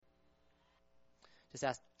just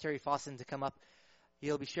ask Terry Fawson to come up.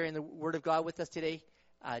 He'll be sharing the Word of God with us today.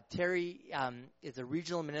 Terry is a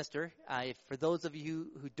regional minister. For those of you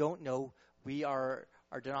who don't know, our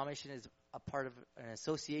denomination is a part of an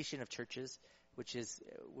association of churches, which is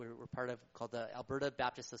we're part of, called the Alberta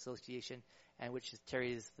Baptist Association, and which is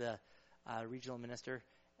Terry is the regional minister.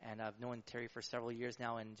 And I've known Terry for several years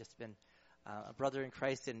now, and just been a brother in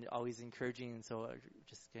Christ, and always encouraging. And so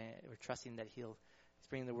we're trusting that he's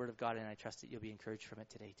bringing the Word of God, and I trust that you'll be encouraged from it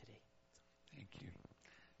today. Thank you.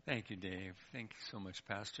 Thank you, Dave. Thank you so much,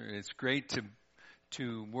 Pastor. It's great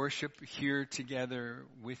to worship here together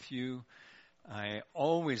with you. I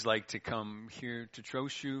always like to come here to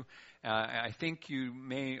Trochu. I think you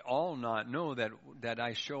may all not know that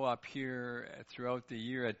I show up here throughout the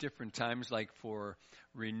year at different times, like for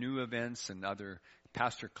Renew events and other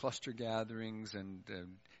pastor cluster gatherings, and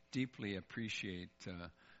deeply appreciate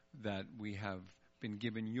that we have been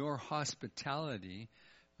given your hospitality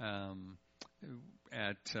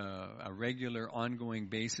at a regular, ongoing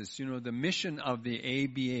basis. You know, the mission of the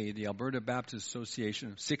ABA, the Alberta Baptist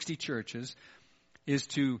Association, of 60 churches, is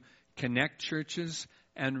to connect churches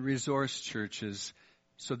and resource churches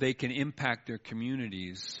so they can impact their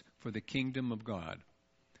communities for the kingdom of God.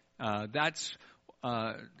 That's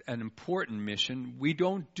an important mission. We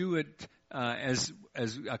don't do it as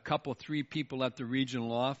a couple, 3 people at the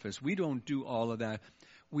regional office. We don't do all of that.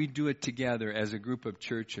 We do it together as a group of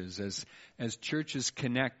churches. As churches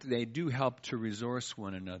connect, they do help to resource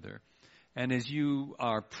one another. And as you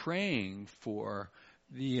are praying for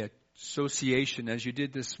the association, as you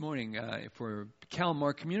did this morning for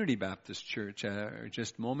Calmar Community Baptist Church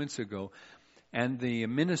just moments ago, and the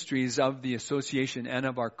ministries of the association and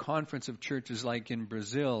of our conference of churches like in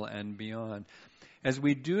Brazil and beyond, as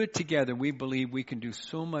we do it together, we believe we can do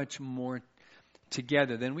so much more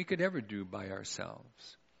together than we could ever do by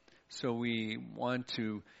ourselves. So we want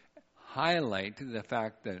to highlight the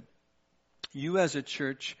fact that you as a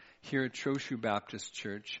church here at Trochu Baptist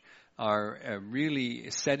Church are really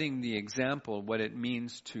setting the example what it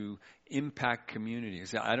means to impact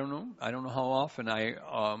communities. I don't know how often I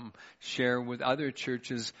share with other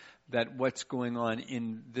churches that what's going on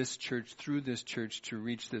in this church, through this church, to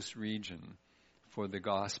reach this region for the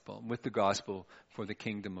gospel, with the gospel for the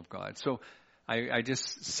kingdom of God. So I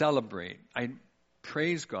just celebrate. I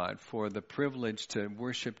praise God for the privilege to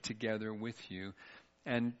worship together with you,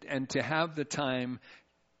 and to have the time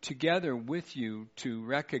together with you to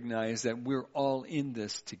recognize that we're all in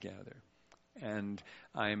this together. And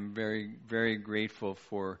I'm very, very grateful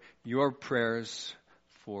for your prayers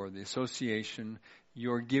for the association,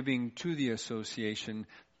 your giving to the association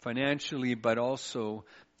financially, but also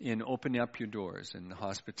in opening up your doors and the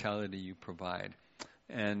hospitality you provide.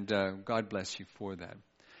 And God bless you for that.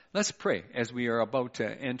 Let's pray as we are about to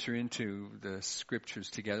enter into the scriptures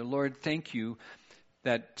together. Lord, thank you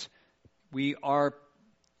that we are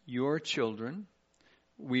your children.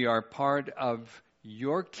 We are part of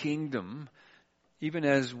your kingdom, even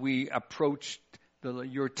as we approach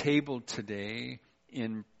your table today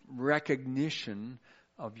in recognition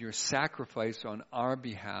of your sacrifice on our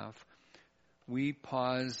behalf. We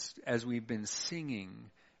pause as we've been singing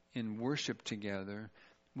in worship together.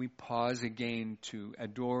 We pause again to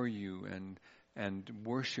adore you and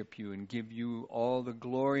worship you and give you all the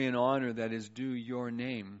glory and honor that is due your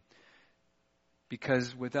name.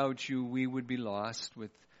 Because without you, we would be lost.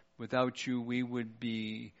 Without you, we would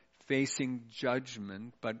be facing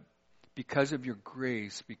judgment. But because of your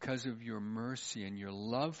grace, because of your mercy and your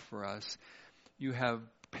love for us, you have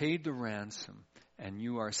paid the ransom and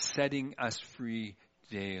you are setting us free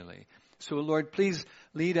daily. So, Lord, please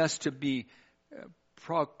lead us to be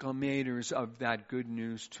proclamators of that good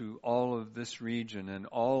news to all of this region and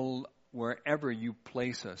all wherever you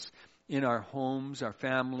place us, in our homes, our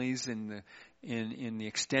families, in the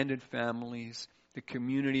extended families, the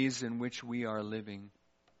communities in which we are living,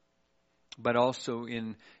 but also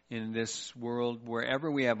in this world,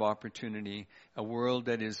 wherever we have opportunity, a world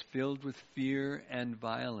that is filled with fear and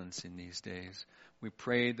violence in these days. We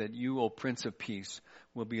pray that you, O Prince of Peace,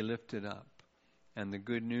 will be lifted up, and the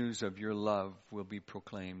good news of your love will be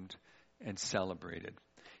proclaimed and celebrated.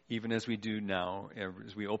 Even as we do now,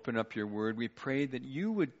 as we open up your word, we pray that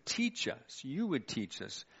you would teach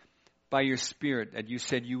us by your Spirit that you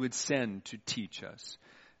said you would send to teach us.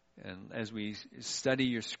 And as we study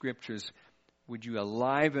your scriptures, would you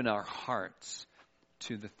enliven our hearts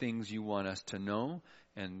to the things you want us to know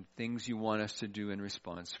and things you want us to do in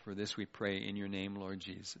response. For this we pray in your name, Lord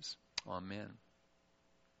Jesus. Amen.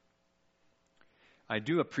 I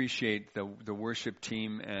do appreciate the worship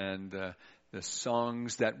team and the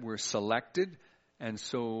songs that were selected and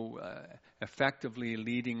so effectively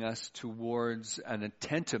leading us towards an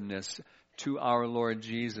attentiveness to our Lord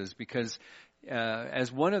Jesus. Because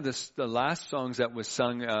as one of the last songs that was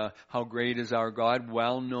sung, How Great Is Our God,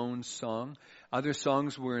 well-known song. Other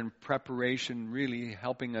songs were in preparation, really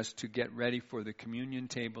helping us to get ready for the communion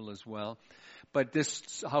table as well. But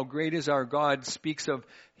this, How Great Is Our God, speaks of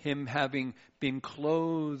Him having been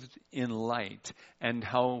clothed in light, and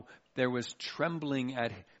how there was trembling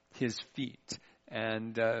at His feet.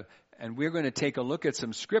 And we're going to take a look at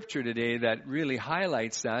some scripture today that really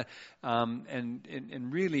highlights that,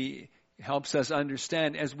 and really helps us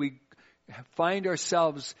understand as we find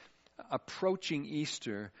ourselves approaching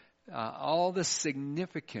Easter, all the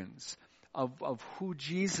significance of who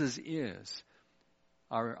Jesus is,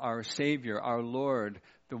 our Savior, our Lord,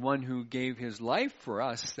 the one who gave His life for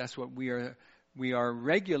us. That's what we are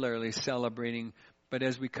regularly celebrating. But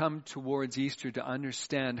as we come towards Easter, to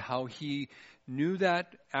understand how He knew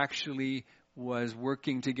that, actually was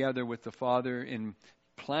working together with the Father in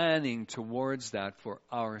planning towards that for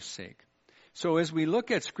our sake. So as we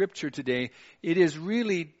look at Scripture today, it is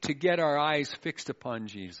really to get our eyes fixed upon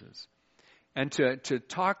Jesus and to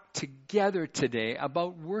talk together today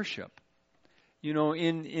about worship. You know,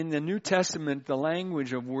 in the New Testament, the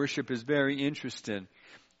language of worship is very interesting.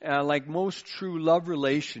 Like most true love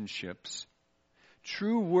relationships,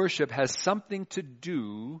 true worship has something to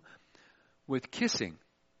do with kissing.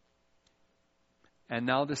 And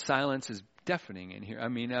now the silence is deafening in here. I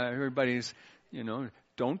mean, everybody's,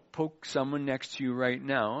 don't poke someone next to you right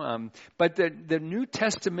now. But the New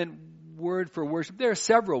Testament word for worship, there are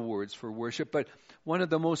several words for worship, but one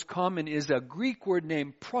of the most common is a Greek word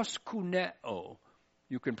named proskuneo.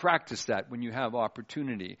 You can practice that when you have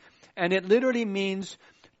opportunity. And it literally means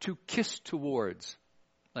to kiss towards,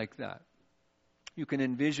 like that. You can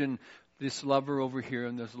envision this lover over here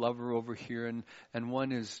and this lover over here, and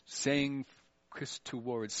one is saying kiss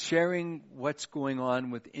towards, sharing what's going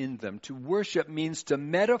on within them. To worship means to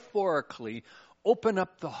metaphorically open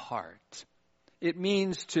up the heart. It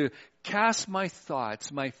means to cast my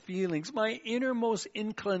thoughts, my feelings, my innermost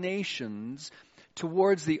inclinations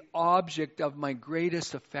towards the object of my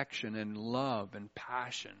greatest affection and love and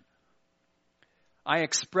passion. I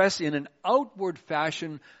express in an outward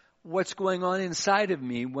fashion what's going on inside of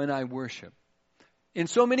me when I worship. In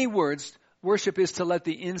so many words, worship is to let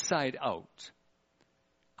the inside out.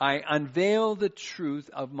 I unveil the truth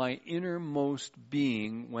of my innermost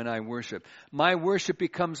being when I worship. My worship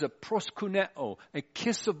becomes a proskuneo, a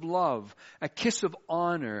kiss of love, a kiss of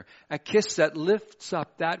honor, a kiss that lifts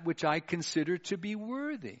up that which I consider to be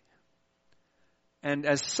worthy. And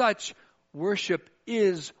as such, worship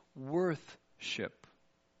is worthship.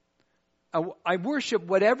 I worship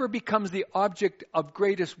whatever becomes the object of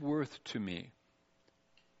greatest worth to me.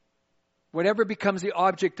 Whatever becomes the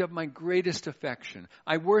object of my greatest affection.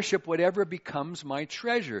 I worship whatever becomes my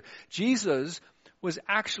treasure. Jesus was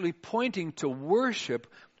actually pointing to worship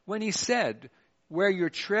when He said, where your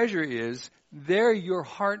treasure is, there your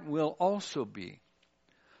heart will also be.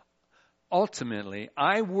 Ultimately,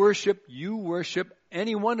 I worship, you worship,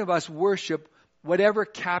 any one of us worship whatever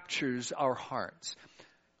captures our hearts.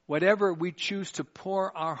 Whatever we choose to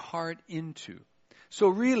pour our heart into. So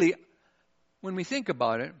really, when we think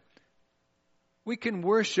about it, we can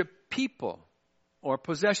worship people or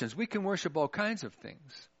possessions. We can worship all kinds of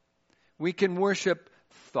things. We can worship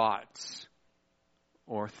thoughts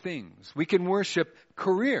or things. We can worship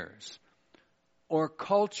careers or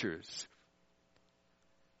cultures,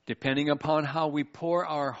 depending upon how we pour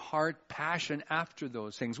our heart passion after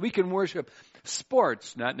those things. We can worship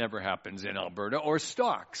sports. That never happens in Alberta. Or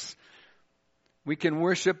stocks. We can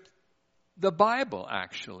worship the Bible,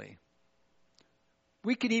 actually.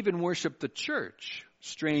 We can even worship the church,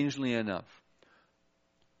 strangely enough.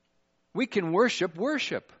 We can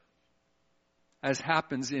worship, as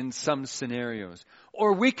happens in some scenarios.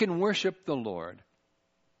 Or we can worship the Lord.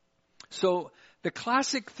 So the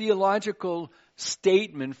classic theological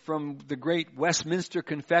statement from the great Westminster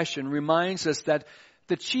Confession reminds us that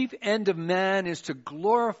the chief end of man is to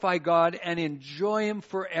glorify God and enjoy Him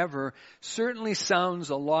forever. Certainly sounds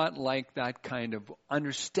a lot like that kind of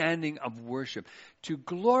understanding of worship. To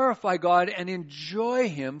glorify God and enjoy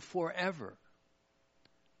Him forever.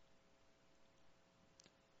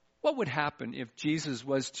 What would happen if Jesus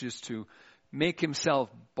was just to make Himself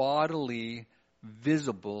bodily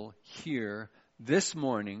visible here this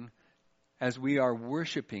morning as we are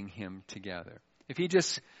worshiping Him together? If He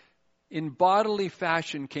just in bodily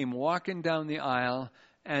fashion came walking down the aisle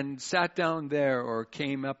and sat down there or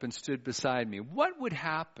came up and stood beside me, what would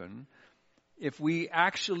happen if we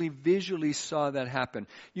actually visually saw that happen.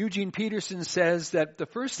 Eugene Peterson says that the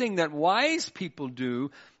first thing that wise people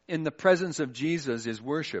do in the presence of Jesus is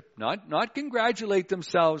worship. Not congratulate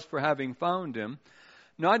themselves for having found him,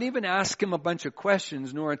 not even ask him a bunch of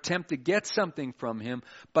questions, nor attempt to get something from him,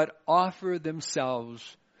 but offer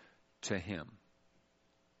themselves to him.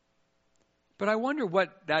 But I wonder what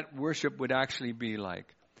that worship would actually be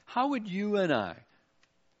like. How would you and I,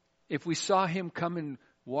 if we saw him come and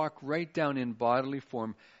walk right down in bodily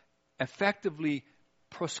form, effectively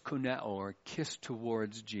proskuneo, or kiss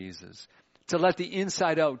towards Jesus, to let the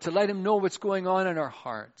inside out, to let him know what's going on in our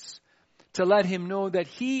hearts, to let him know that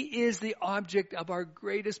he is the object of our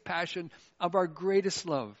greatest passion, of our greatest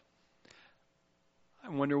love. I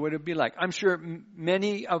wonder what it would be like. I'm sure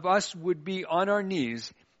many of us would be on our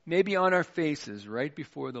knees, maybe on our faces, right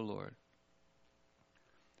before the Lord.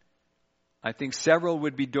 I think several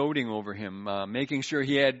would be doting over him, making sure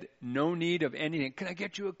he had no need of anything. Can I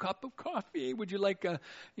get you a cup of coffee? Would you like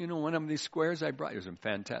one of these squares I brought? It was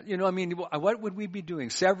fantastic. What would we be doing?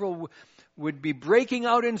 Several would be breaking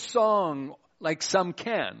out in song like some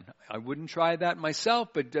can. I wouldn't try that myself,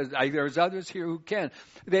 but there's others here who can.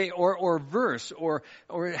 Or verse, or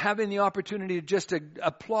having the opportunity just to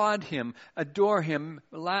applaud him, adore him,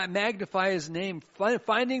 magnify his name,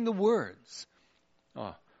 finding the words.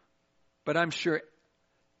 Oh. But I'm sure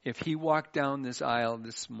if he walked down this aisle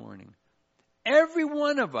this morning, every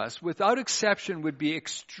one of us, without exception, would be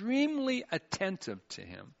extremely attentive to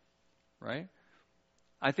him, right?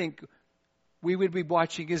 I think we would be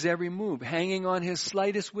watching his every move, hanging on his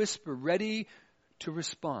slightest whisper, ready to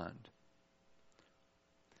respond.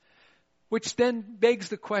 Which then begs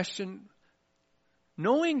the question,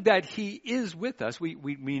 knowing that he is with us, we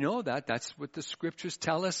know that. That's what the scriptures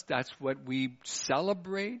tell us. That's what we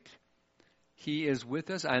celebrate. He is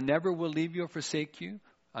with us. I never will leave you or forsake you.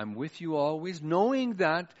 I'm with you always. Knowing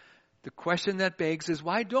that, the question that begs is,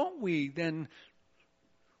 why don't we then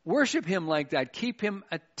worship him like that? Keep him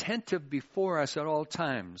attentive before us at all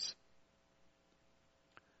times.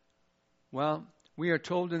 Well, we are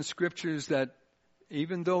told in scriptures that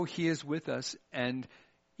even though he is with us, and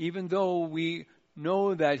even though we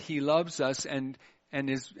know that he loves us and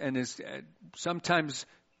is sometimes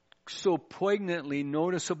so poignantly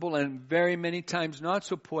noticeable, and very many times not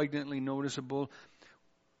so poignantly noticeable,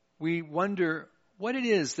 we wonder what it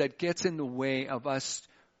is that gets in the way of us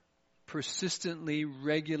persistently,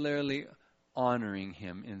 regularly honoring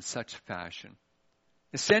him in such fashion.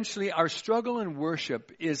 Essentially, our struggle in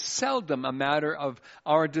worship is seldom a matter of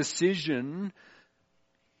our decision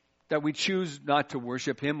that we choose not to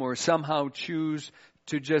worship him, or somehow choose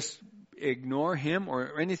to just ignore him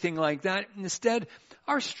or anything like that. Instead,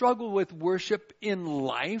 our struggle with worship in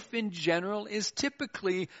life in general is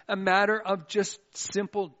typically a matter of just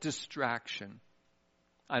simple distraction.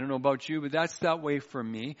 I don't know about you, but that's that way for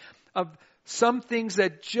me. Of some things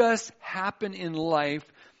that just happen in life,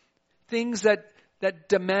 things that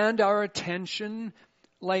demand our attention,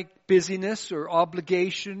 like busyness or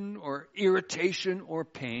obligation or irritation or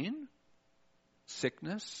pain,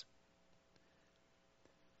 sickness,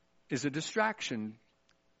 is a distraction.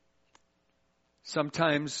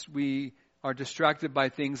 Sometimes we are distracted by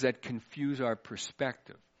things that confuse our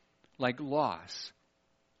perspective, like loss,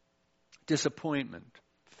 disappointment,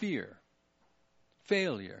 fear,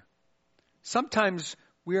 failure. Sometimes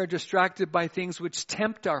we are distracted by things which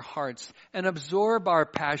tempt our hearts and absorb our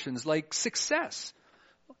passions, like success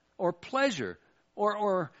or pleasure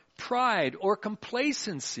or pride or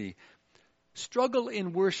complacency. Struggle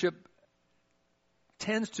in worship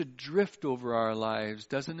tends to drift over our lives,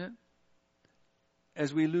 doesn't it?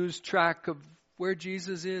 As we lose track of where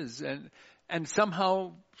Jesus is and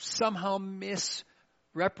somehow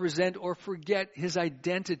misrepresent or forget his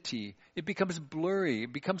identity. It becomes blurry.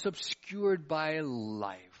 It becomes obscured by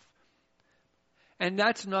life. And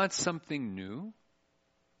that's not something new.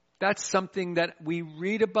 That's something that we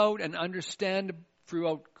read about and understand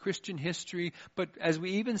throughout Christian history. But as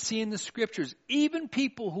we even see in the scriptures, even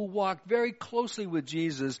people who walked very closely with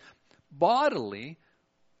Jesus bodily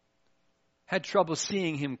had trouble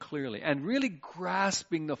seeing him clearly and really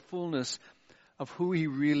grasping the fullness of who he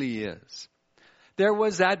really is. There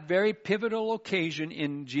was that very pivotal occasion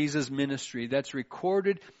in Jesus' ministry that's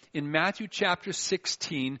recorded in Matthew chapter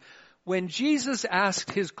 16 when Jesus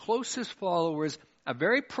asked his closest followers a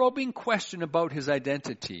very probing question about his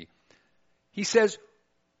identity. He says,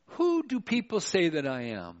 "Who do people say that I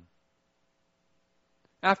am?"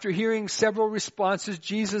 After hearing several responses,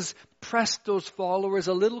 Jesus pressed those followers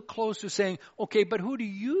a little closer, saying, "Okay, but who do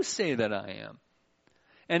you say that I am?"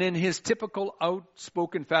 And in his typical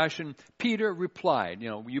outspoken fashion, Peter replied.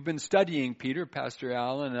 You've been studying Peter. Pastor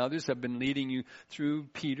Allen and others have been leading you through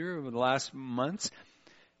Peter over the last months.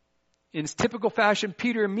 In his typical fashion,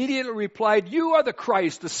 Peter immediately replied, "You are the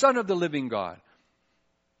Christ, the Son of the living God."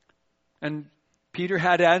 And Peter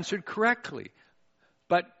had answered correctly,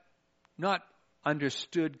 but not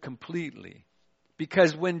understood completely.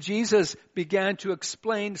 Because when Jesus began to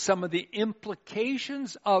explain some of the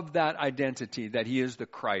implications of that identity, that he is the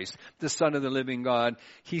Christ, the Son of the living God,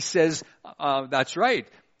 he says, that's right.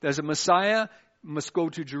 There's a Messiah, must go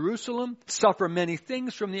to Jerusalem, suffer many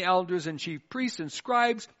things from the elders and chief priests and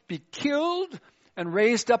scribes, be killed and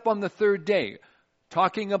raised up on the third day.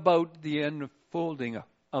 Talking about the unfolding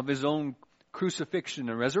of his own crucifixion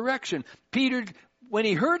and resurrection. Peter, when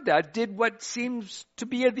he heard that, did what seems to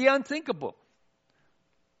be the unthinkable.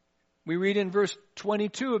 We read in verse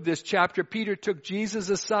 22 of this chapter, Peter took Jesus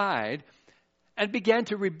aside and began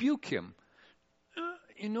to rebuke him.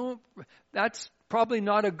 That's probably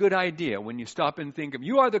not a good idea when you stop and think of,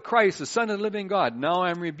 you are the Christ, the Son of the living God. Now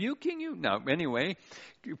I'm rebuking you? Now, anyway,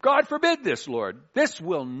 God forbid this, Lord. This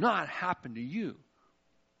will not happen to you.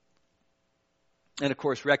 And of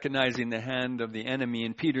course, recognizing the hand of the enemy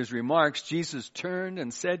in Peter's remarks, Jesus turned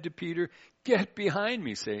and said to Peter, "Get behind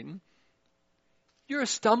me, Satan. You're a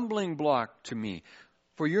stumbling block to me,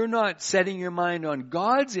 for you're not setting your mind on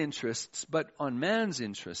God's interests, but on man's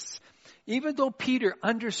interests." Even though Peter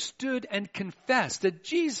understood and confessed that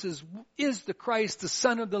Jesus is the Christ, the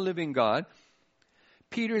Son of the living God,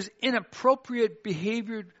 Peter's inappropriate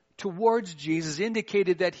behavior towards Jesus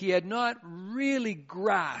indicated that he had not really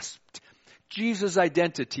grasped Jesus'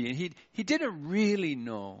 identity, and he didn't really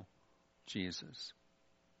know Jesus.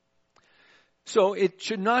 So it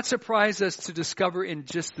should not surprise us to discover in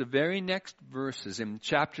just the very next verses, in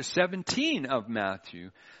chapter 17 of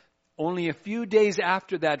Matthew, only a few days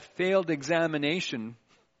after that failed examination,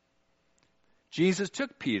 Jesus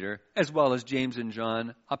took Peter, as well as James and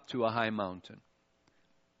John, up to a high mountain.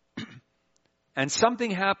 And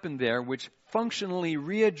something happened there which functionally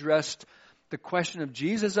readdressed the question of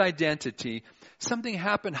Jesus' identity. Something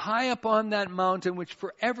happened high up on that mountain which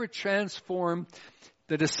forever transformed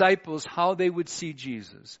the disciples, how they would see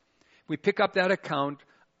Jesus. We pick up that account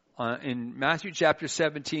in Matthew chapter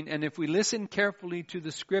 17, and if we listen carefully to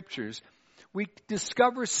the scriptures, we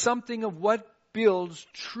discover something of what builds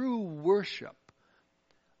true worship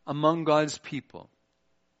among God's people.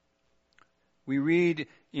 We read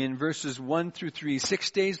in verses 1 through 3,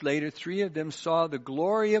 6 days later, 3 of them saw the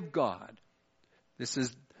glory of God. This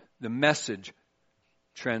is the Message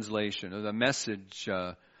translation, or the Message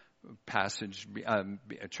passage,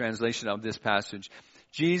 translation of this passage.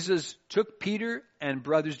 Jesus took Peter and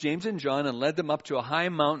brothers James and John and led them up to a high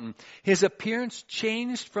mountain. His appearance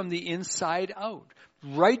changed from the inside out,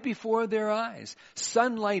 right before their eyes.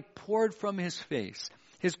 Sunlight poured from his face.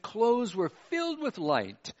 His clothes were filled with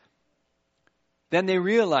light. Then they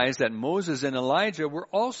realized that Moses and Elijah were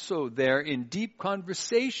also there in deep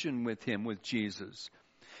conversation with him, with Jesus.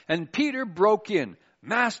 And Peter broke in,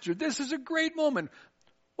 "Master, this is a great moment.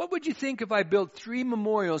 What would you think if I built 3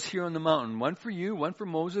 memorials here on the mountain? One for you, one for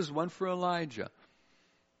Moses, one for Elijah."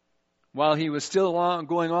 While he was still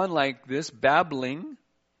going on like this, babbling,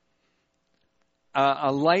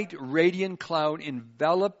 a light, radiant cloud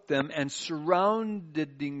enveloped them, and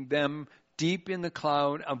surrounding them deep in the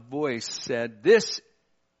cloud, a voice said, "This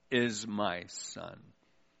is my Son,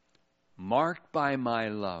 marked by my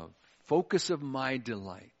love, focus of my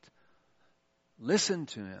delight. Listen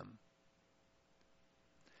to him."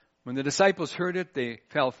 When the disciples heard it, they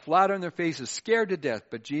fell flat on their faces, scared to death.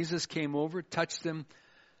 But Jesus came over, touched them.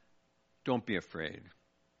 "Don't be afraid."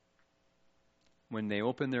 When they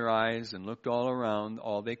opened their eyes and looked all around,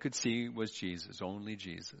 all they could see was Jesus, only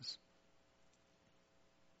Jesus.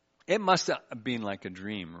 It must have been like a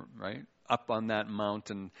dream, right? Up on that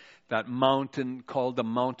mountain called the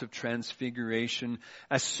Mount of Transfiguration,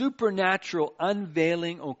 a supernatural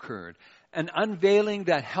unveiling occurred. An unveiling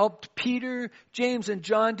that helped Peter, James, and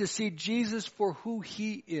John to see Jesus for who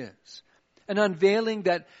he is. An unveiling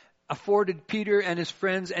that afforded Peter and his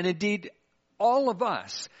friends, and indeed all of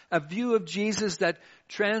us, a view of Jesus that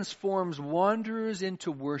transforms wanderers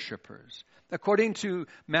into worshipers. According to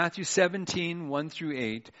Matthew 17, 1 through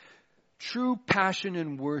 8, true passion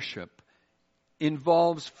in worship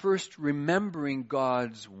involves first remembering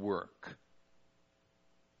God's work.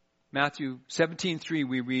 Matthew 17:3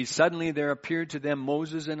 we read, "Suddenly there appeared to them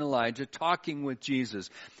Moses and Elijah talking with Jesus."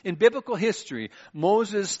 In biblical history,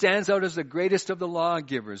 Moses stands out as the greatest of the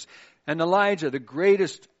lawgivers, and Elijah the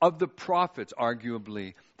greatest of the prophets,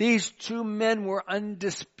 arguably. These 2 men were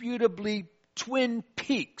undisputably twin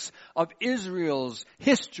peaks of Israel's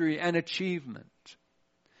history and achievement.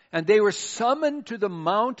 And they were summoned to the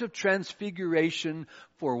Mount of Transfiguration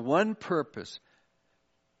for one purpose,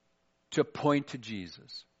 to point to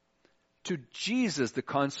Jesus. To Jesus, the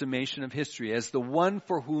consummation of history, as the one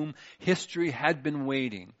for whom history had been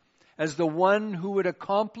waiting, as the one who would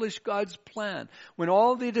accomplish God's plan. When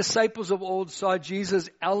all the disciples of old saw Jesus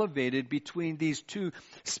elevated between these two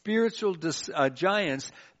spiritual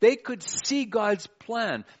giants, they could see God's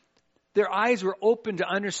plan. Their eyes were open to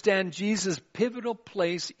understand Jesus' pivotal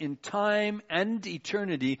place in time and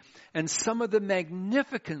eternity, and some of the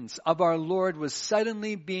magnificence of our Lord was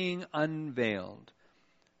suddenly being unveiled.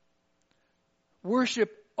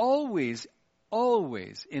 Worship always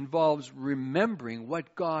involves remembering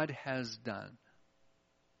what God has done.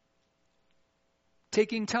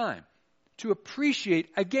 Taking time to appreciate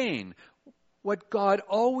again what God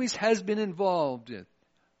always has been involved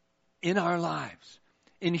in our lives,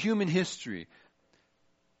 in human history.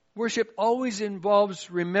 Worship always involves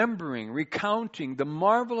remembering, recounting the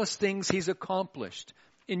marvelous things He's accomplished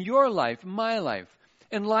in your life, my life,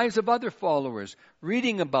 and lives of other followers,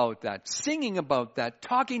 reading about that, singing about that,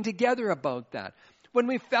 talking together about that. When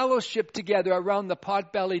we fellowship together around the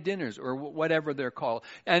potbelly dinners, or whatever they're called,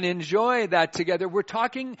 and enjoy that together, we're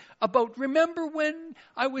talking about, remember when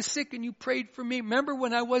I was sick and you prayed for me? Remember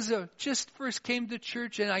when I was just first came to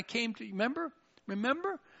church and I came to,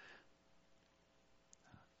 remember?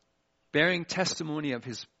 Bearing testimony of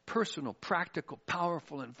His personal, practical,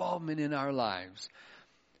 powerful involvement in our lives.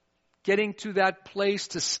 Getting to that place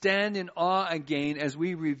to stand in awe again as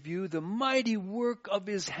we review the mighty work of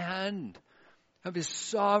His hand, of His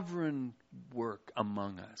sovereign work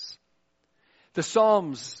among us. The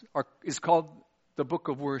Psalms is called the book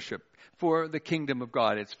of worship for the kingdom of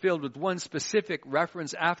God. It's filled with one specific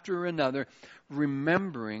reference after another,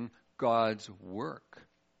 remembering God's work.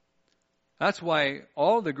 That's why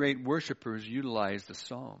all the great worshipers utilize the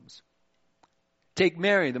Psalms. Take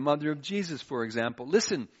Mary, the mother of Jesus, for example.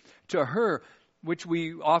 Listen to her, which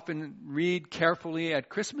we often read carefully at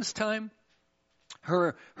Christmas time.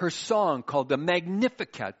 Her song called the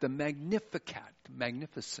Magnificat,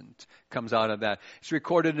 magnificent, comes out of that. It's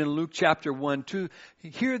recorded in Luke chapter 1. To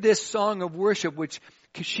hear this song of worship, which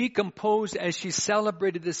she composed as she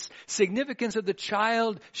celebrated the significance of the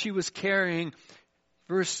child she was carrying.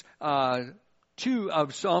 Verse 2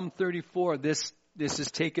 of Psalm 34, this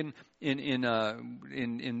is taken in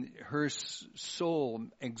her soul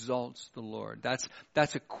exalts the Lord.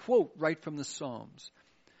 That's a quote right from the Psalms.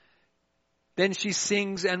 Then she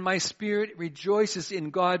sings, and my spirit rejoices in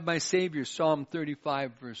God my Savior, Psalm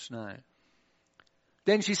 35 verse 9.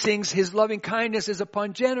 Then she sings, His loving kindness is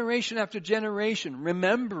upon generation after generation,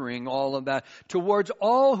 remembering all of that, towards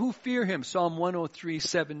all who fear Him, Psalm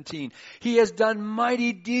 103:17. He has done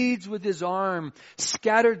mighty deeds with His arm,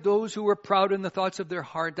 scattered those who were proud in the thoughts of their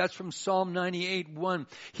heart. That's from Psalm 98:1.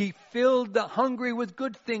 He filled the hungry with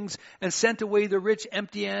good things and sent away the rich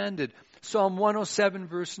empty-handed. Psalm 107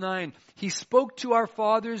 verse 9. He spoke to our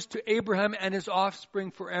fathers, to Abraham and his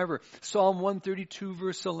offspring forever. Psalm 132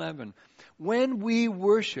 verse 11. When we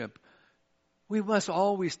worship, we must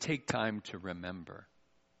always take time to remember.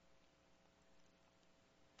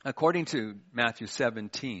 According to Matthew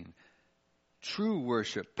 17, true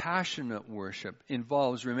worship, passionate worship,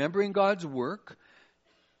 involves remembering God's work,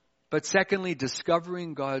 but secondly,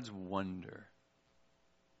 discovering God's wonder.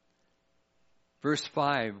 Verse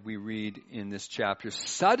 5, we read in this chapter,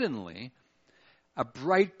 suddenly a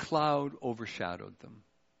bright cloud overshadowed them.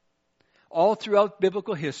 All throughout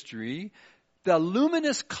biblical history, the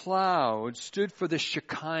luminous cloud stood for the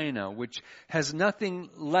Shekinah, which has nothing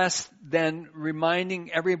less than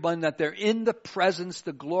reminding everyone that they're in the presence,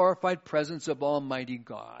 the glorified presence of Almighty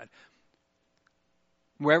God.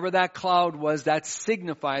 Wherever that cloud was, that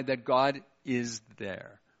signified that God is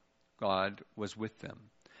there. God was with them.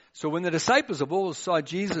 So when the disciples of old saw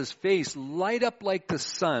Jesus' face light up like the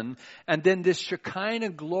sun, and then this Shekinah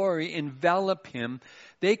glory envelop Him,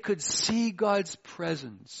 they could see God's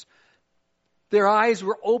presence. Their eyes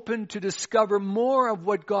were open to discover more of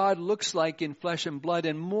what God looks like in flesh and blood,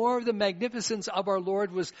 and more of the magnificence of our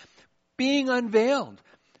Lord was being unveiled.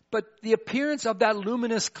 But the appearance of that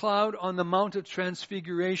luminous cloud on the Mount of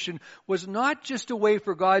Transfiguration was not just a way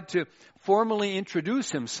for God to formally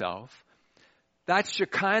introduce Himself. That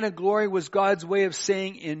Shekinah glory was God's way of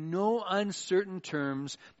saying in no uncertain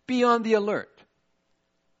terms, be on the alert.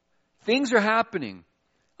 Things are happening.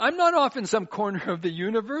 I'm not off in some corner of the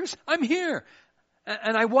universe. I'm here.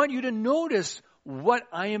 And I want you to notice what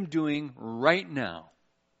I am doing right now.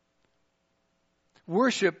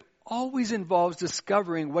 Worship always involves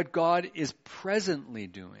discovering what God is presently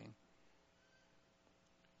doing.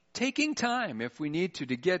 Taking time, if we need to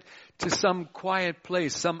get to some quiet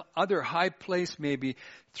place, some other high place maybe,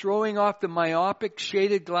 throwing off the myopic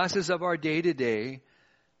shaded glasses of our day-to-day,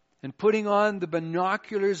 and putting on the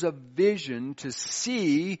binoculars of vision to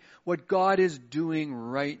see what God is doing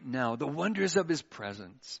right now, the wonders of His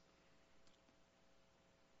presence.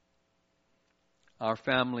 Our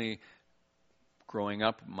family, growing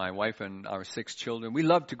up, my wife and our 6 children, we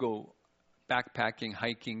love to go backpacking,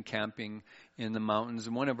 hiking, camping in the mountains.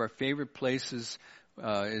 And one of our favorite places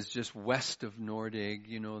is just west of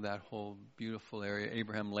Nordegg, that whole beautiful area,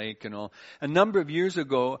 Abraham Lake and all. A number of years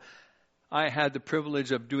ago, I had the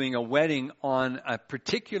privilege of doing a wedding on a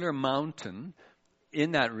particular mountain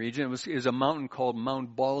in that region. It was a mountain called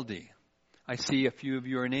Mount Baldy. I see a few of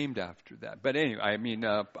you are named after that. But anyway,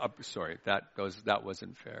 sorry, that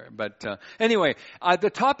wasn't fair. But anyway, at the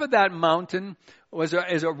top of that mountain was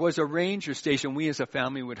a ranger station. We as a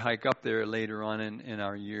family would hike up there later on in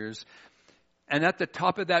our years. And at the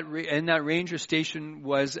top of that ranger station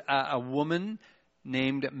was a woman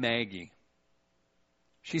named Maggie.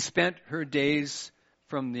 She spent her days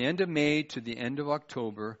from the end of May to the end of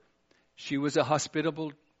October. She was a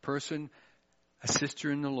hospitable person, a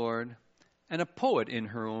sister in the Lord, and a poet in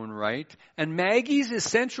her own right. And Maggie's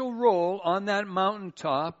essential role on that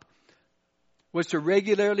mountaintop was to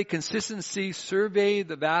regularly, consistently survey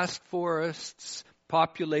the vast forests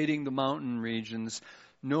populating the mountain regions,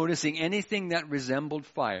 noticing anything that resembled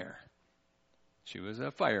fire. She was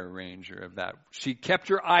a fire ranger of that. She kept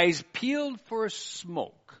her eyes peeled for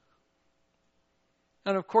smoke.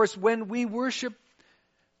 And of course, when we worship,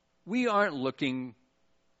 we aren't looking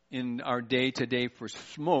in our day-to-day for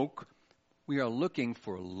smoke. We are looking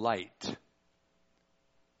for light.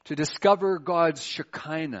 To discover God's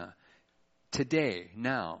Shekinah today,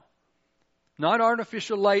 now. Not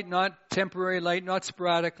artificial light, not temporary light, not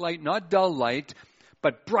sporadic light, not dull light,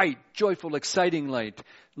 but bright, joyful, exciting light,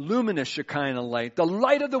 luminous Shekinah light, the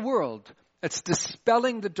light of the world. It's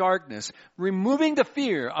dispelling the darkness, removing the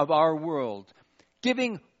fear of our world,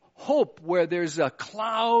 giving hope where there's a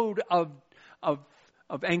cloud of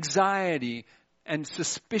anxiety and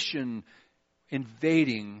suspicion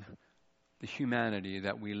invading the humanity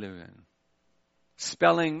that we live in.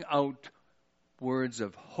 Spelling out words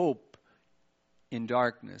of hope in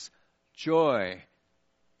darkness, joy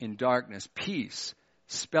in darkness, peace,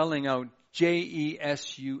 spelling out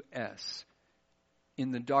Jesus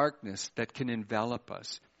in the darkness that can envelop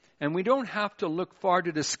us. And we don't have to look far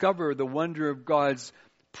to discover the wonder of God's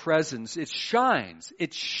presence. It shines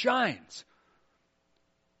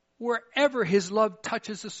wherever His love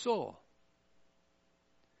touches a soul.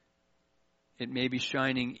 It may be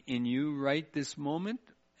shining in you right this moment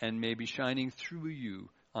and may be shining through you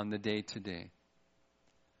on the day-to-day.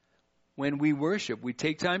 When we worship, we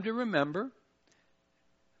take time to remember.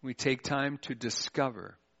 We take time to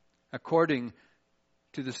discover. According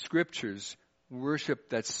to the Scriptures, worship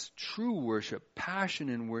that's true worship, passion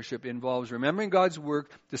in worship, involves remembering God's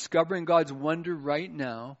work, discovering God's wonder right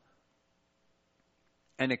now,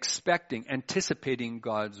 and anticipating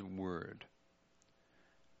God's word.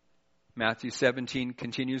 Matthew 17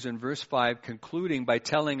 continues in verse 5, concluding by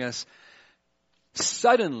telling us,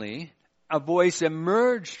 suddenly a voice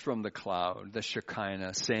emerged from the cloud, the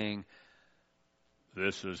Shekinah, saying,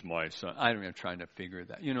 "This is my son." I'm trying to figure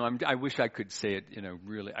that. I wish I could say it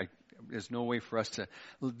really. There's no way for us to.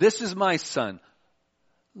 This is my son.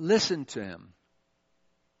 Listen to him.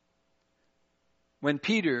 When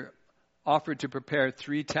Peter offered to prepare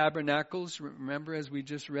 3 tabernacles, remember as we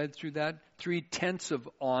just read through that, 3 tents of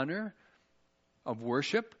honor, of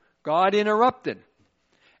worship, God interrupted,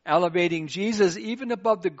 elevating Jesus even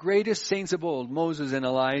above the greatest saints of old, Moses and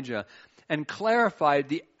Elijah, and clarified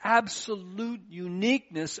the absolute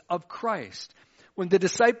uniqueness of Christ. When the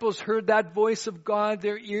disciples heard that voice of God,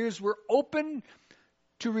 their ears were open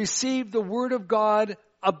to receive the word of God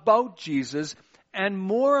about Jesus, and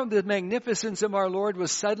more of the magnificence of our Lord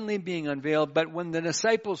was suddenly being unveiled. But when the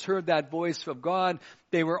disciples heard that voice of God,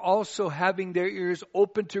 they were also having their ears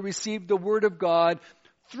open to receive the word of God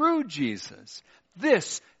through Jesus.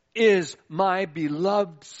 "This is my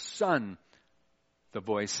beloved Son," the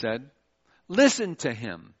voice said. "Listen to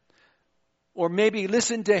him." Or maybe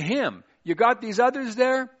listen to him. You got these others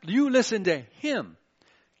there? You listen to him.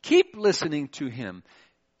 Keep listening to him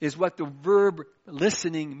is what the verb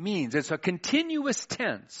listening means. It's a continuous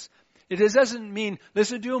tense. It doesn't mean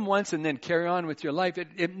listen to him once and then carry on with your life.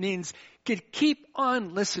 It means keep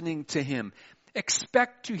on listening to him.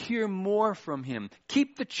 Expect to hear more from Him.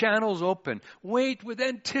 Keep the channels open. Wait with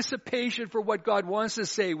anticipation for what God wants to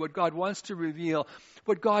say, what God wants to reveal,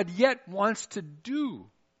 what God yet wants to do.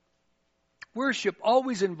 Worship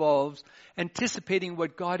always involves anticipating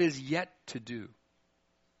what God is yet to do.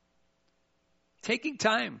 Taking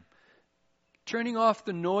time, turning off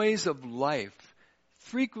the noise of life,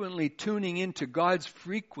 frequently tuning into God's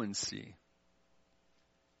frequency,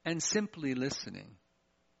 and simply listening.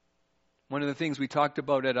 One of the things we talked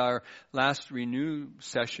about at our last Renew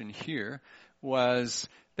session here was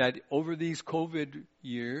that over these COVID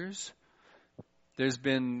years, there's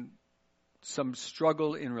been some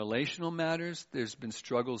struggle in relational matters. There's been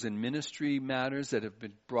struggles in ministry matters that have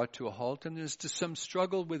been brought to a halt. And there's just some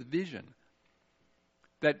struggle with vision.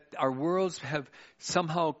 That our worlds have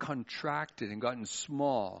somehow contracted and gotten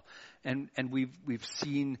small. And we've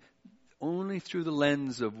seen only through the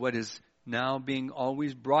lens of what is now being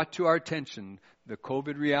always brought to our attention, the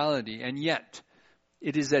COVID reality. And yet,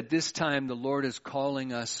 it is at this time the Lord is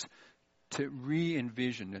calling us to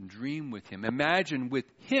re-envision and dream with Him. Imagine with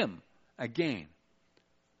Him again.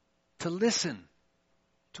 To listen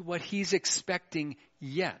to what He's expecting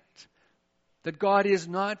yet. That God is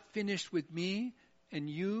not finished with me and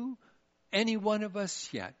you, any one of us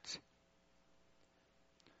yet.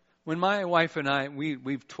 When my wife and I,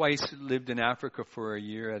 we've twice lived in Africa for a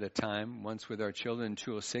year at a time, once with our children in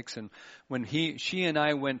 2006, and when she and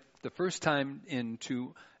I went the first time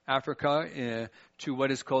into Africa to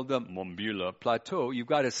what is called the Mambila Plateau, you've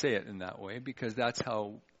got to say it in that way because it's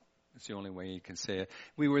the only way you can say it.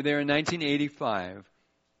 We were there in 1985,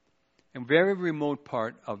 a very remote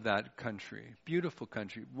part of that country, beautiful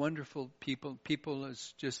country, wonderful people. People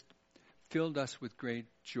has just filled us with great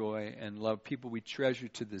joy and love, people we treasure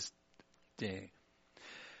to this day.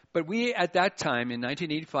 But we, at that time, in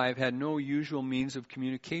 1985, had no usual means of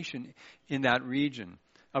communication in that region.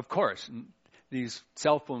 Of course, these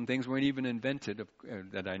cell phone things weren't even invented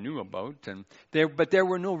that I knew about. But there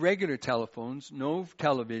were no regular telephones, no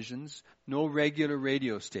televisions, no regular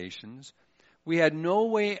radio stations. We had no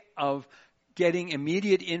way of getting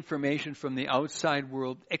immediate information from the outside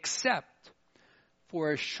world except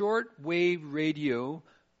for a short wave radio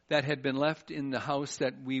that had been left in the house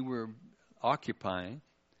that we were occupying.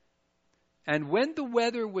 And when the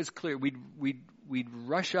weather was clear, we'd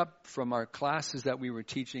rush up from our classes that we were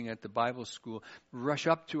teaching at the Bible school, rush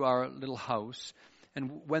up to our little house.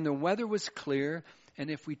 And when the weather was clear, and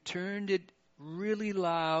if we turned it really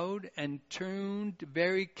loud and tuned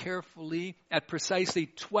very carefully at precisely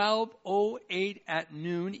 12:08 at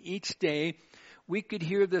noon each day, we could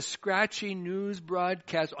hear the scratchy news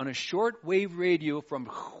broadcast on a short wave radio from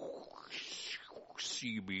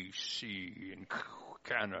CBC in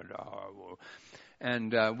Canada.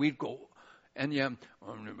 And we'd go, and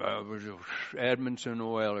Edmonton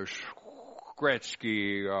Oil or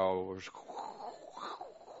Gretzky or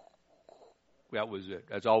that was it.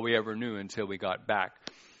 That's all we ever knew until we got back.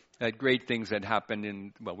 That great things that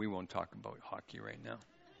happened we won't talk about hockey right now.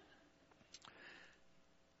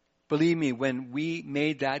 Believe me, when we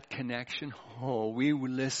made that connection, we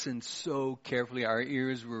listened so carefully. Our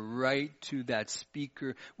ears were right to that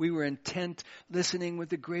speaker. We were intent, listening with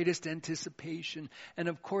the greatest anticipation. And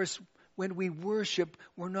of course, when we worship,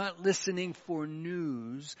 we're not listening for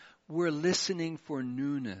news. We're listening for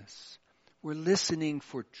newness. We're listening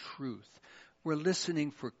for truth. We're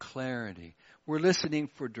listening for clarity. We're listening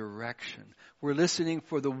for direction. We're listening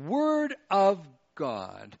for the Word of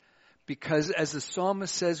God. Because as the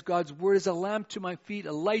psalmist says, God's Word is a lamp to my feet,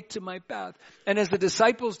 a light to my path. And as the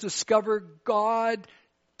disciples discover, God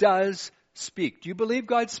does speak. Do you believe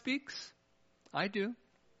God speaks? I do.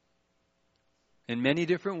 In many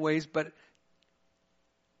different ways, but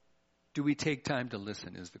do we take time to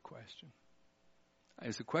listen is the question.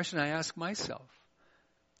 Is the question I ask myself.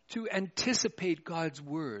 To anticipate God's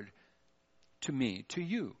Word to me, to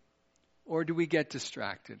you. Or do we get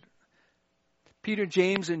distracted? Peter,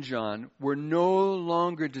 James, and John were no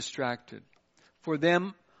longer distracted. For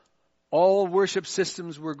them, all worship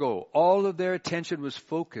systems were go. All of their attention was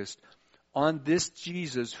focused on this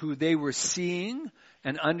Jesus who they were seeing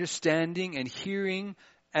and understanding and hearing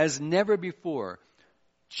as never before.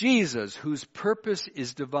 Jesus whose purpose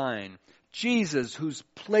is divine. Jesus whose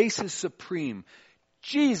place is supreme.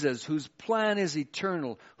 Jesus whose plan is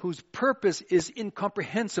eternal. Whose purpose is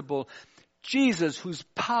incomprehensible. Jesus whose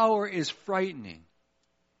power is frightening.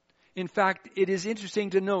 In fact, it is interesting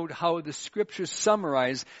to note how the scriptures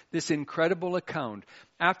summarize this incredible account.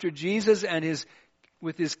 After Jesus and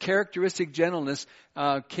with his characteristic gentleness,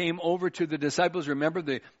 came over to the disciples, remember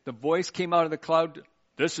the voice came out of the cloud,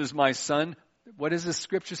 "This is my son." What does the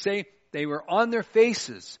scripture say? They were on their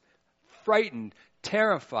faces, frightened,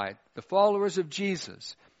 terrified, the followers of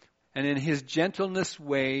Jesus. And in his gentleness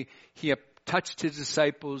way, he touched his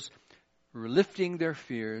disciples, lifting their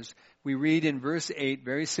fears. We read in verse 8,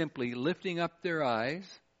 very simply, lifting up their eyes,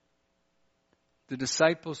 the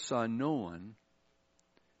disciples saw no one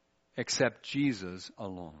except Jesus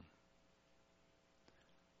alone.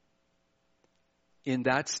 In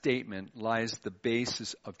that statement lies the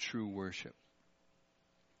basis of true worship.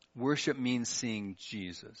 Worship means seeing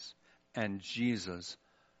Jesus and Jesus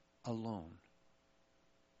alone.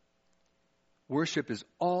 Worship is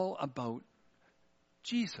all about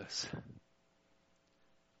Jesus.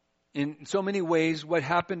 In so many ways, what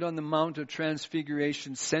happened on the Mount of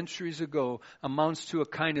Transfiguration centuries ago amounts to a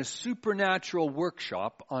kind of supernatural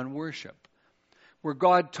workshop on worship, where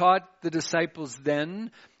God taught the disciples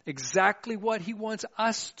then exactly what he wants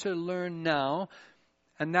us to learn now,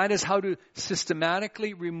 and that is how to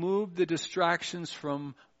systematically remove the distractions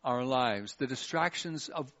from our lives, the distractions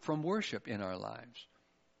from worship in our lives.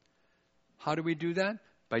 How do we do that?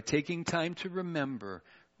 By taking time to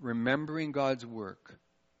remembering God's work.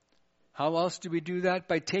 How else do we do that?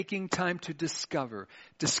 By taking time to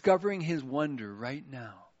discovering his wonder right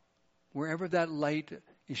now, wherever that light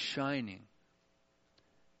is shining.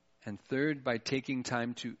 And third, by taking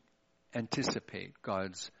time to anticipate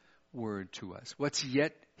God's word to us. What's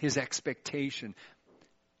yet his expectation?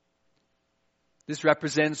 This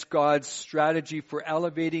represents God's strategy for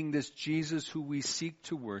elevating this Jesus who we seek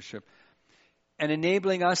to worship and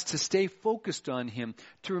enabling us to stay focused on him,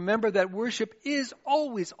 to remember that worship is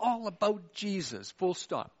always all about Jesus, full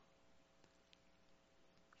stop.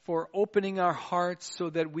 For opening our hearts so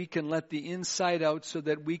that we can let the inside out, so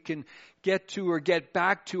that we can get to or get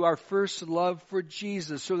back to our first love for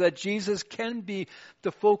Jesus, so that Jesus can be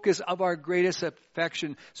the focus of our greatest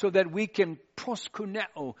affection, so that we can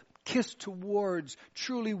proskuneo, kiss towards,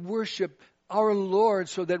 truly worship our Lord,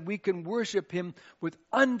 so that we can worship him with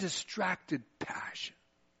undistracted passion.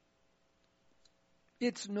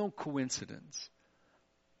 It's no coincidence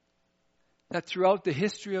that throughout the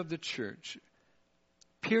history of the church,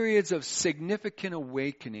 periods of significant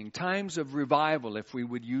awakening, times of revival, if we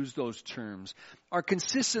would use those terms, are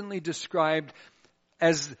consistently described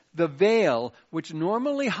as the veil which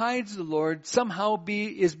normally hides the Lord somehow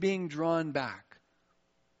is being drawn back.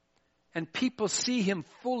 And people see him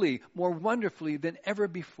fully, more wonderfully than ever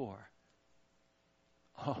before.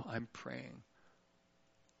 Oh, I'm praying,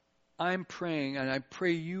 and I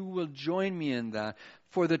pray you will join me in that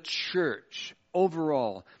for the church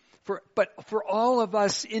overall. But for all of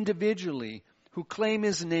us individually who claim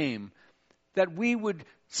his name, that we would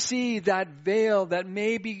see that veil that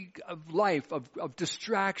maybe of life, of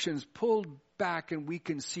distractions pulled back, and we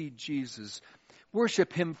can see Jesus.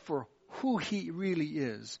 Worship him for who he really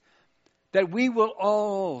is. That we will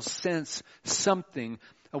all sense something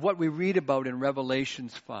of what we read about in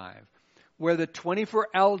Revelations 5, where the 24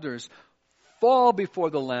 elders fall before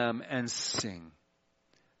the Lamb and sing,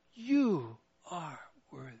 "You are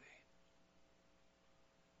worthy.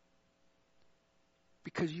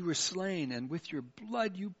 Because you were slain, and with your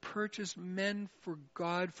blood you purchased men for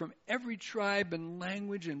God from every tribe and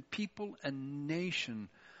language and people and nation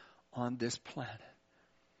on this planet.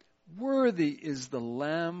 Worthy is the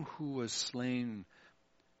Lamb who was slain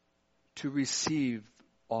to receive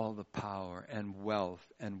all the power and wealth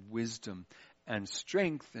and wisdom and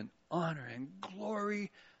strength and honor and glory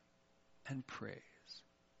and praise."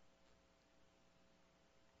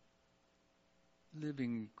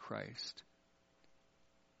 Living Christ.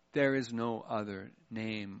 There is no other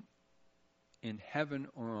name in heaven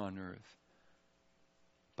or on earth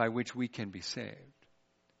by which we can be saved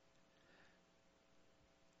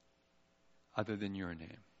other than your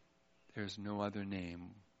name. There's no other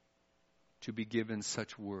name to be given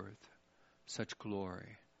such worth, such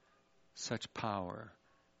glory, such power,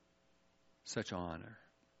 such honor.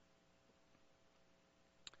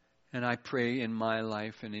 And I pray in my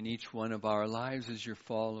life and in each one of our lives as your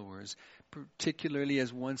followers, particularly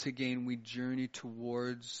as once again we journey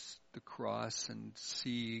towards the cross and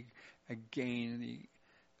see again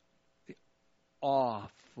the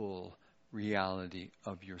awful reality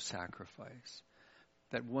of your sacrifice,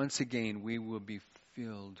 that once again we will be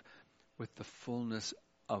filled with the fullness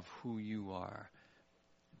of who you are,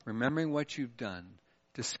 remembering what you've done,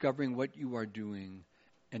 discovering what you are doing,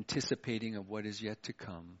 anticipating of what is yet to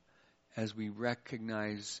come, as we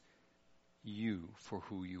recognize you for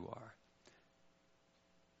who you are.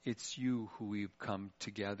 It's you who we've come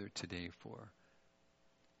together today for.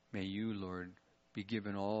 May you, Lord, be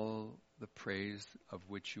given all the praise of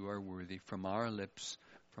which you are worthy from our lips,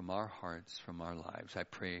 from our hearts, from our lives. I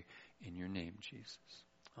pray In your name, Jesus.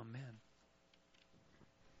 Amen.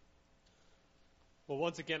 Well,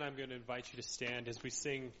 once again, I'm going to invite you to stand as we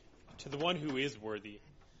sing to the one who is worthy.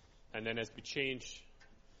 And then as we change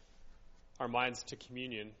our minds to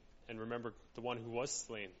communion and remember the one who was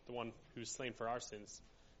slain, the one who was slain for our sins,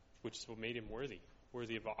 which is what made him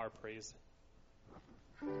worthy of our praise.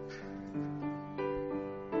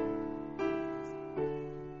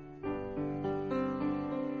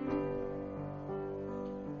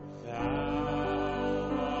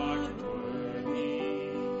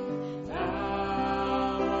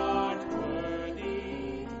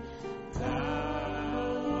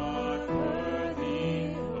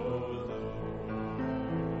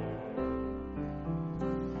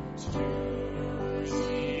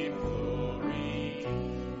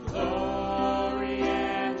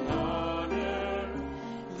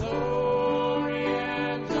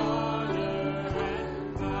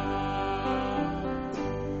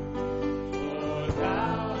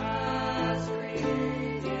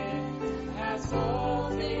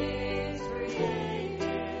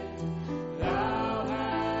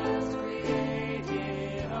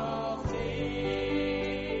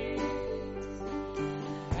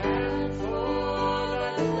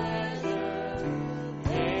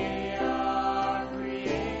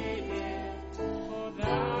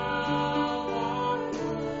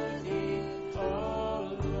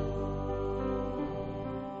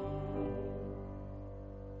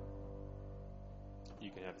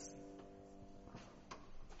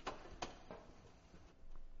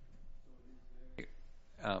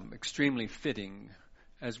 Extremely fitting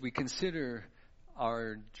as we consider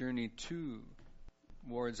our journey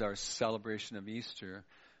towards our celebration of Easter,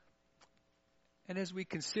 and as we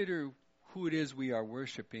consider who it is we are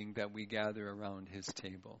worshiping, that we gather around his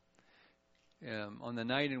table. On the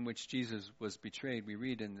night in which Jesus was betrayed, we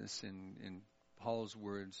read in this in Paul's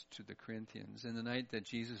words to the Corinthians, in the night that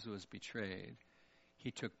Jesus was betrayed,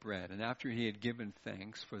 he took bread, and after he had given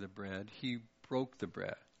thanks for the bread, he broke the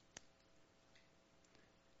bread.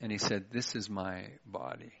 And he said, "This is my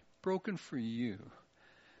body, broken for you.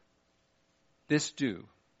 This do,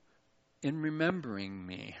 in remembering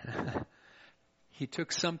me." He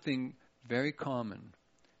took something very common,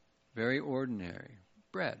 very ordinary,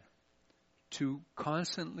 bread, to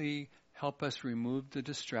constantly help us remove the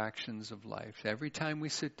distractions of life. Every time we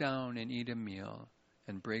sit down and eat a meal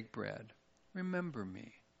and break bread, remember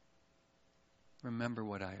me. Remember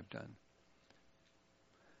what I have done.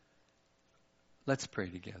 Let's pray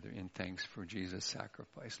together in thanks for Jesus'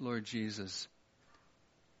 sacrifice. Lord Jesus,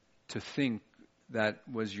 to think that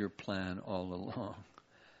was your plan all along,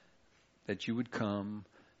 that you would come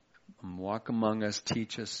and walk among us,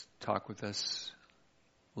 teach us, talk with us,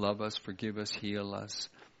 love us, forgive us, heal us,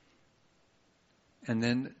 and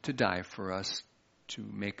then to die for us, to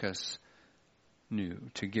make us new,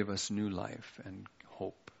 to give us new life and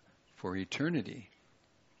hope for eternity,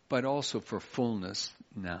 but also for fullness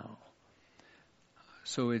now.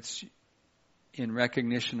 So it's in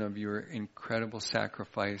recognition of your incredible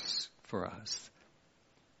sacrifice for us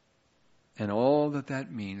and all that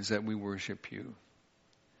that means that we worship you.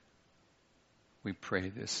 We pray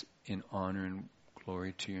this in honor and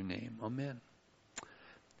glory to your name. Amen.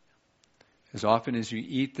 As often as you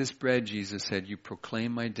eat this bread, Jesus said, you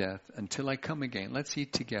proclaim my death until I come again. Let's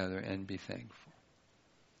eat together and be thankful.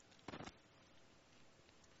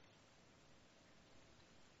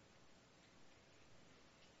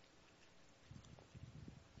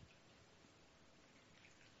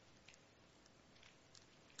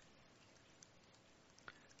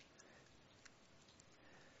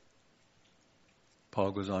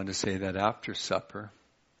 Paul goes on to say that after supper,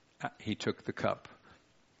 he took the cup.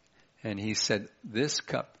 And he said, this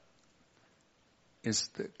cup is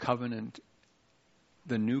the covenant,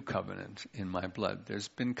 the new covenant in my blood. There's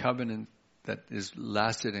been covenant that is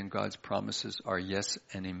lasted, and God's promises are yes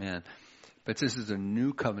and amen. But this is a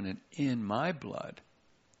new covenant in my blood,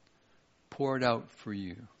 poured out for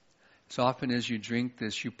you. As often as you drink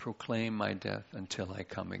this, you proclaim my death until I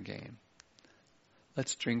come again.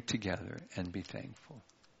 Let's drink together and be thankful.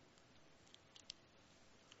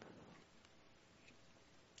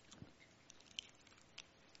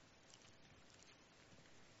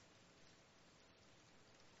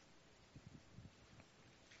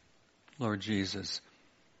 Lord Jesus,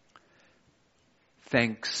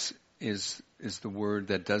 thanks is the word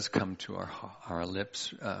that does come to our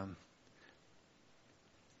lips,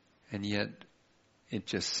 and yet it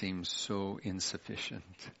just seems so insufficient.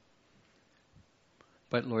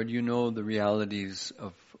 But Lord, you know the realities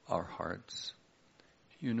of our hearts.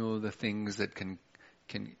 You know the things that can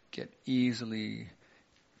get easily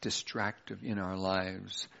distractive in our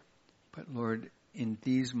lives But Lord, in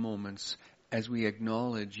these moments, as we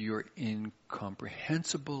acknowledge your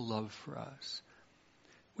incomprehensible love for us,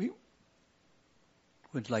 we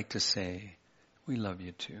would like to say, we love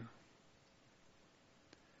you too.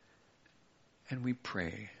 And we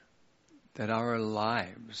pray that our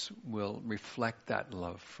lives will reflect that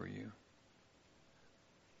love for you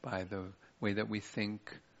by the way that we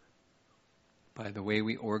think, by the way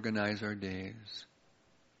we organize our days,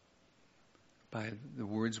 by the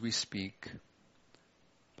words we speak,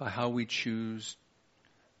 by how we choose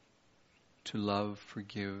to love,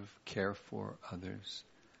 forgive, care for others.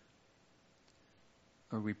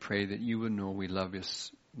 Or we pray that you will know we love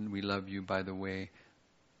you by the way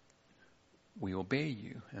we obey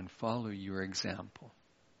you and follow your example.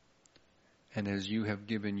 And as you have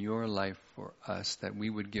given your life for us, that we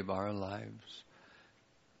would give our lives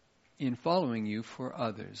in following you for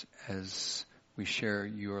others as we share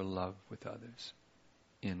your love with others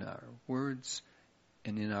in our words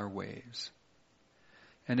and in our ways.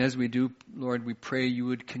 And as we do, Lord, we pray you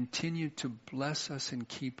would continue to bless us and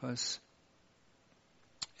keep us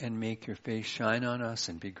and make your face shine on us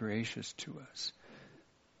and be gracious to us.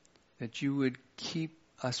 That you would keep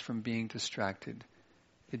us from being distracted.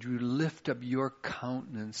 That you would lift up your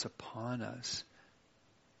countenance upon us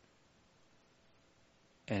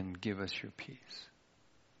and give us your peace.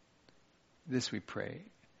 This we pray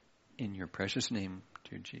in your precious name,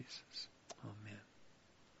 dear Jesus. Amen.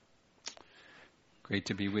 Great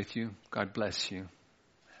to be with you. God bless you.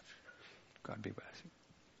 God be with you.